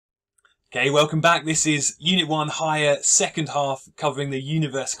Okay, welcome back. This is Unit 1 Higher, second half, covering the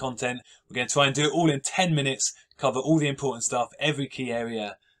universe content. We're going to try and do it all in 10 minutes, cover all the important stuff, every key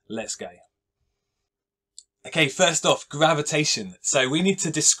area. Let's go. Okay, first off, gravitation. So we need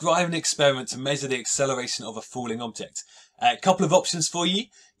to describe an experiment to measure the acceleration of a falling object. A couple of options for you.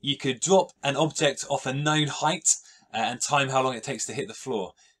 You could drop an object off a known height and time how long it takes to hit the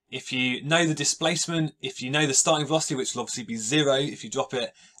floor. If you know the displacement, if you know the starting velocity, which will obviously be 0, if you drop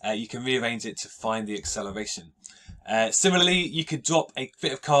it, you can rearrange it to find the acceleration. Similarly, you could drop a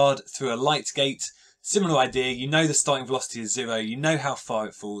bit of card through a light gate. Similar idea, you know the starting velocity is 0, you know how far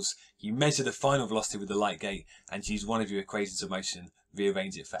it falls, you measure the final velocity with the light gate and use one of your equations of motion,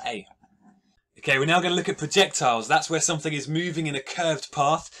 rearrange it for A. Okay, we're now going to look at projectiles. That's where something is moving in a curved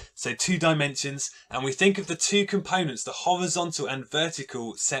path, so 2 dimensions, and we think of the 2 components, the horizontal and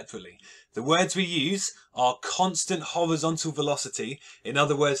vertical, separately. The words we use are constant horizontal velocity, in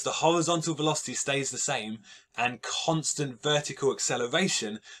other words, the horizontal velocity stays the same, and constant vertical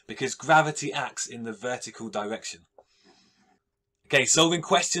acceleration, because gravity acts in the vertical direction. Okay, solving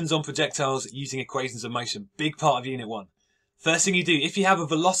questions on projectiles using equations of motion, big part of Unit 1. First thing you do, if you have a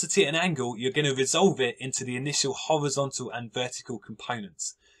velocity at an angle, you're going to resolve it into the initial horizontal and vertical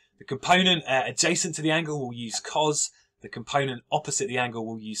components. The component adjacent to the angle will use cos, the component opposite the angle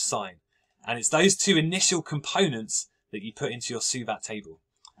will use sine. And it's those 2 initial components that you put into your Suvat table.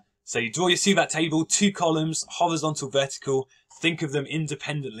 So you draw your Suvat table, 2 columns, horizontal, vertical, think of them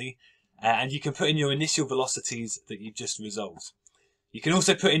independently, and you can put in your initial velocities that you've just resolved. You can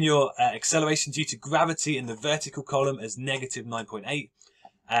also put in your acceleration due to gravity in the vertical column as negative 9.8.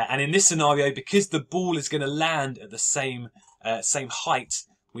 And in this scenario, because the ball is going to land at the same height,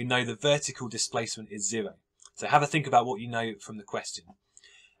 we know the vertical displacement is 0. So have a think about what you know from the question.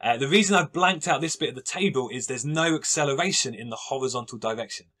 The reason I've blanked out this bit of the table is there's no acceleration in the horizontal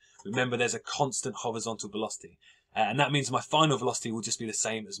direction. Remember, there's a constant horizontal velocity. And that means my final velocity will just be the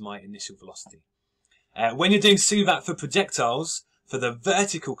same as my initial velocity. When you're doing Suvat for projectiles, for the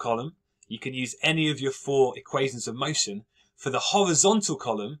vertical column, you can use any of your 4 equations of motion. For the horizontal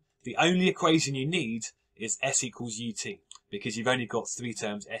column, the only equation you need is S equals ut, because you've only got 3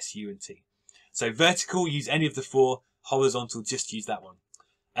 terms, S, U and T. So vertical, use any of the 4. Horizontal, just use that one.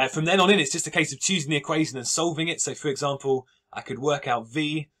 From then on in, it's just a case of choosing the equation and solving it. So for example, I could work out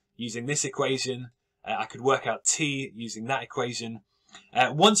V using this equation. I could work out T using that equation.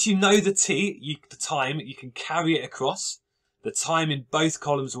 Once you know the T, the time, you can carry it across. The time in both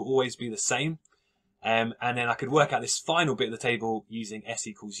columns will always be the same. And then I could work out this final bit of the table using S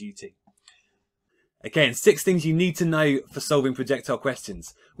equals ut. Okay, and 6 things you need to know for solving projectile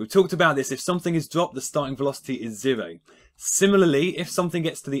questions. We've talked about this. If something is dropped, the starting velocity is 0. Similarly, if something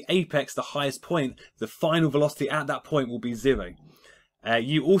gets to the apex, the highest point, the final velocity at that point will be 0.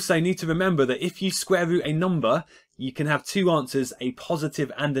 You also need to remember that if you square root a number, you can have 2 answers, a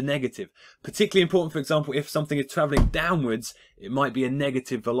positive and a negative. Particularly important, for example, if something is travelling downwards, it might be a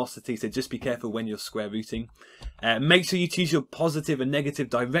negative velocity, so just be careful when you're square rooting. Make sure you choose your positive and negative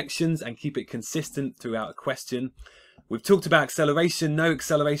directions and keep it consistent throughout a question. We've talked about acceleration, no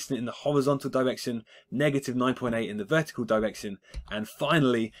acceleration in the horizontal direction, negative 9.8 in the vertical direction. And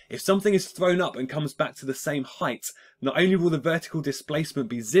finally, if something is thrown up and comes back to the same height, not only will the vertical displacement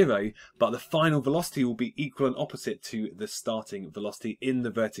be 0, but the final velocity will be equal and opposite to the starting velocity in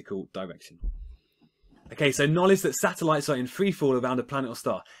the vertical direction. Okay, so knowledge that satellites are in free fall around a planet or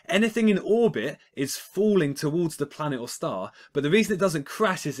star. Anything in orbit is falling towards the planet or star, but the reason it doesn't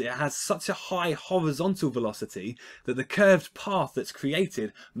crash is it has such a high horizontal velocity that the curved path that's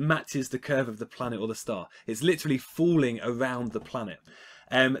created matches the curve of the planet or the star. It's literally falling around the planet.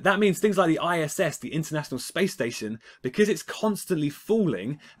 That means things like the ISS, the International Space Station, because it's constantly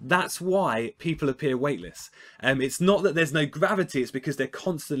falling, that's why people appear weightless. It's not that there's no gravity, it's because they're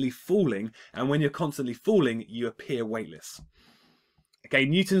constantly falling, and when you're constantly falling, you appear weightless. Okay,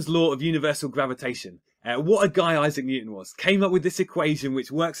 Newton's law of universal gravitation. What a guy Isaac Newton was. Came up with this equation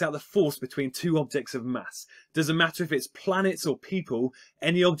which works out the force between 2 objects of mass. Doesn't matter if it's planets or people,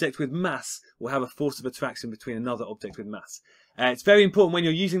 any object with mass will have a force of attraction between another object with mass. It's very important when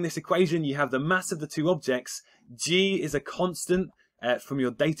you're using this equation, you have the mass of the 2 objects, g is a constant from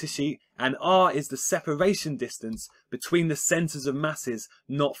your data sheet, and r is the separation distance between the centres of masses,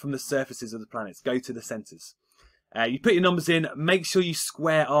 not from the surfaces of the planets. Go to the centres. You put your numbers in, make sure you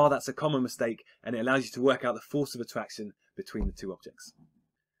square r, that's a common mistake, and it allows you to work out the force of attraction between the 2 objects.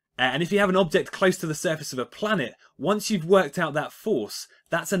 And if you have an object close to the surface of a planet, once you've worked out that force,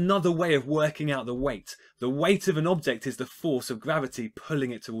 that's another way of working out the weight. The weight of an object is the force of gravity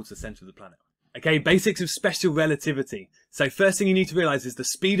pulling it towards the centre of the planet. Okay, basics of special relativity. So first thing you need to realize is the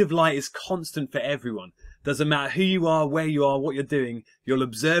speed of light is constant for everyone. Doesn't matter who you are, where you are, what you're doing, you'll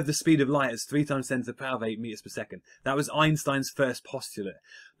observe the speed of light as 3 times 10 to the power of 8 meters per second. That was Einstein's first postulate.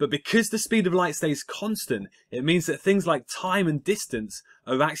 But because the speed of light stays constant, it means that things like time and distance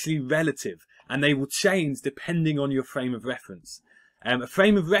are actually relative, and they will change depending on your frame of reference. A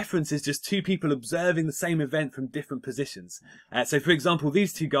frame of reference is just two people observing the same event from different positions. So for example,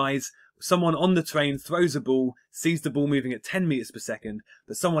 these two guys, someone on the train throws a ball, sees the ball moving at 10 meters per second,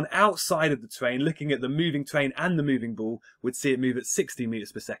 but someone outside of the train looking at the moving train and the moving ball would see it move at 60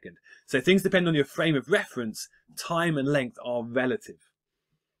 meters per second. So things depend on your frame of reference. Time and length are relative.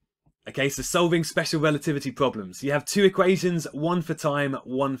 Okay, so solving special relativity problems. You have two equations, one for time,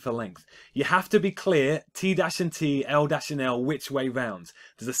 one for length. You have to be clear, T dash and T, L dash and L, which way round.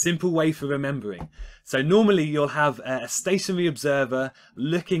 There's a simple way for remembering. So normally you'll have a stationary observer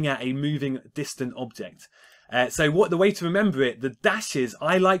looking at a moving distant object. So the way to remember it, the dashes,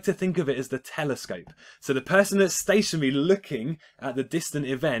 I like to think of it as the telescope. So the person that's stationary looking at the distant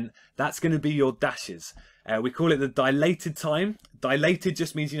event, that's going to be your dashes. We call it the dilated time. Dilated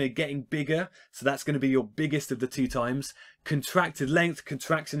just means, getting bigger. So that's going to be your biggest of the two times. Contracted length,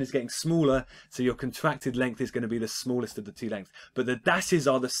 contraction is getting smaller. So your contracted length is going to be the smallest of the two lengths. But the dashes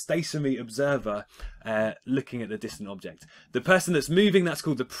are the stationary observer looking at the distant object. The person that's moving, that's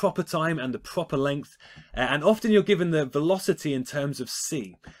called the proper time and the proper length. And often you're given the velocity in terms of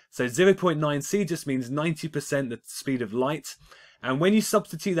c. So 0.9 c just means 90% the speed of light. And when you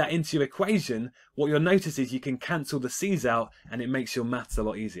substitute that into your equation, what you'll notice is you can cancel the c's out and it makes your maths a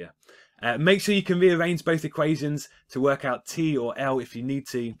lot easier. Make sure you can rearrange both equations to work out t or l if you need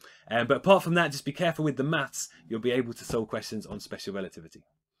to. But apart from that, just be careful with the maths. You'll be able to solve questions on special relativity.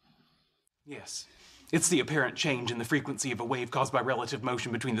 Yes. It's the apparent change in the frequency of a wave caused by relative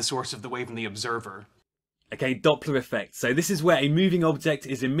motion between the source of the wave and the observer. Okay, Doppler effect. So this is where a moving object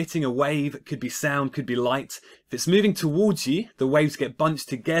is emitting a wave. It could be sound, could be light. If it's moving towards you, the waves get bunched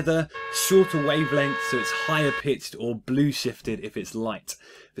together, shorter wavelength, so it's higher pitched, or blue shifted if it's light.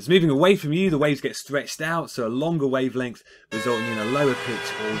 If it's moving away from you, the waves get stretched out, so a longer wavelength, resulting in a lower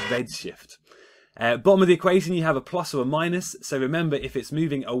pitch or red shift. Bottom of the equation, you have a plus or a minus. So remember, if it's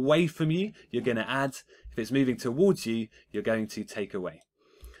moving away from you, you're going to add. If it's moving towards you, you're going to take away.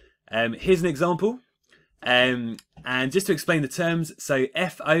 Here's an example. And just to explain the terms, so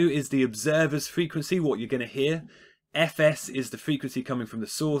FO is the observer's frequency, what you're going to hear. Fs is the frequency coming from the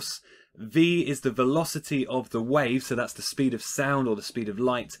source. V is the velocity of the wave, so that's the speed of sound or the speed of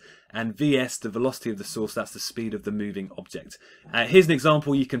light. And Vs, the velocity of the source, that's the speed of the moving object. Here's an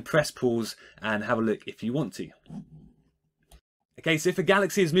example. You can press pause and have a look if you want to. Okay, so if a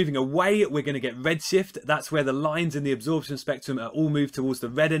galaxy is moving away, we're going to get redshift. That's where the lines in the absorption spectrum are all moved towards the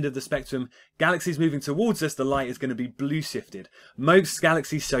red end of the spectrum. Galaxies moving towards us, the light is going to be blue shifted. Most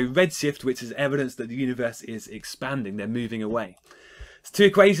galaxies show redshift, which is evidence that the universe is expanding. They're moving away. There's two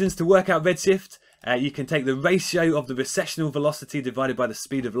equations to work out redshift. You can take the ratio of the recessional velocity divided by the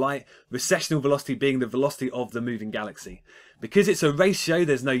speed of light, recessional velocity being the velocity of the moving galaxy. Because it's a ratio,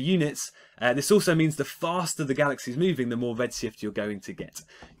 there's no units. This also means the faster the galaxy is moving, the more redshift you're going to get.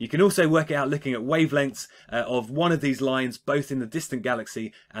 You can also work it out looking at wavelengths of one of these lines, both in the distant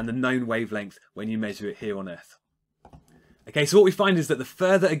galaxy and the known wavelength when you measure it here on Earth. Okay, so what we find is that the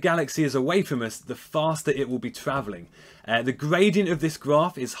further a galaxy is away from us, the faster it will be travelling. The gradient of this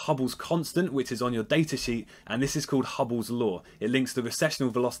graph is Hubble's constant, which is on your data sheet, and this is called Hubble's law. It links the recessional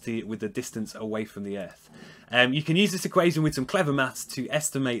velocity with the distance away from the Earth. You can use this equation with some clever maths to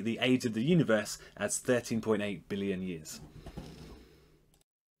estimate the age of the universe as 13.8 billion years.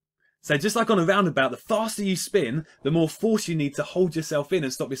 So just like on a roundabout, the faster you spin, the more force you need to hold yourself in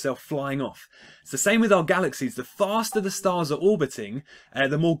and stop yourself flying off. It's the same with our galaxies. The faster the stars are orbiting,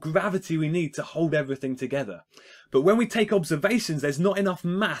 the more gravity we need to hold everything together. But when we take observations, there's not enough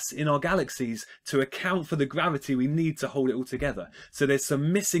mass in our galaxies to account for the gravity we need to hold it all together. So there's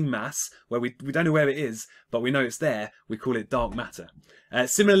some missing mass where we don't know where it is, but we know it's there. We call it dark matter.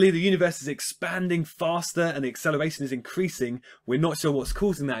 Similarly, the universe is expanding faster and the acceleration is increasing. We're not sure what's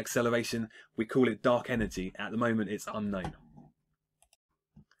causing that acceleration. We call it dark energy. At the moment, it's unknown.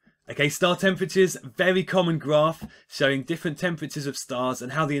 Okay, star temperatures, very common graph showing different temperatures of stars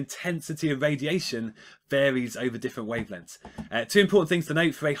and how the intensity of radiation varies over different wavelengths. Two important things to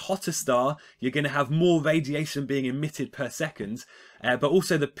note: for a hotter star, you're going to have more radiation being emitted per second, but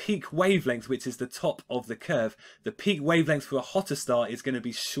also the peak wavelength, which is the top of the curve, the peak wavelength for a hotter star is going to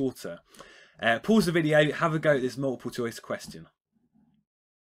be shorter. Pause the video, have a go at this multiple choice question.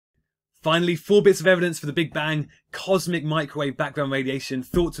 Finally, 4 bits of evidence for the Big Bang. Cosmic microwave background radiation,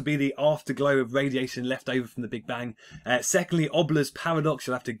 thought to be the afterglow of radiation left over from the Big Bang. Secondly, Obler's paradox,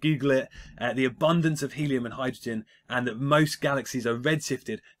 you'll have to Google it. The abundance of helium and hydrogen, and that most galaxies are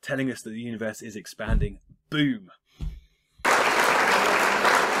redshifted, telling us that the universe is expanding. Boom.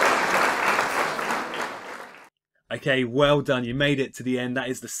 Okay, well done. You made it to the end. That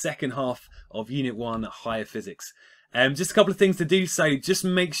is the second half of Unit 1, Higher Physics. Just a couple of things to do. So just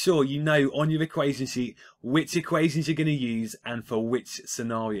make sure you know on your equation sheet which equations you're going to use and for which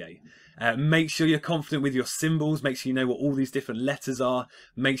scenario. Make sure you're confident with your symbols. Make sure you know what all these different letters are.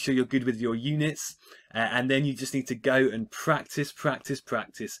 Make sure you're good with your units. And then you just need to go and practice.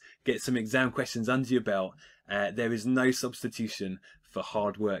 Get some exam questions under your belt. There is no substitution for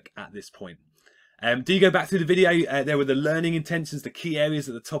hard work at this point. Do you go back through the video? There were the learning intentions, the key areas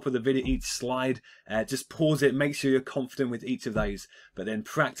at the top of the video, each slide. Just pause it, make sure you're confident with each of those, but then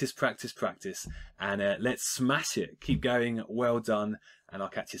practice, and let's smash it. Keep going, well done, and I'll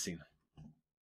catch you soon.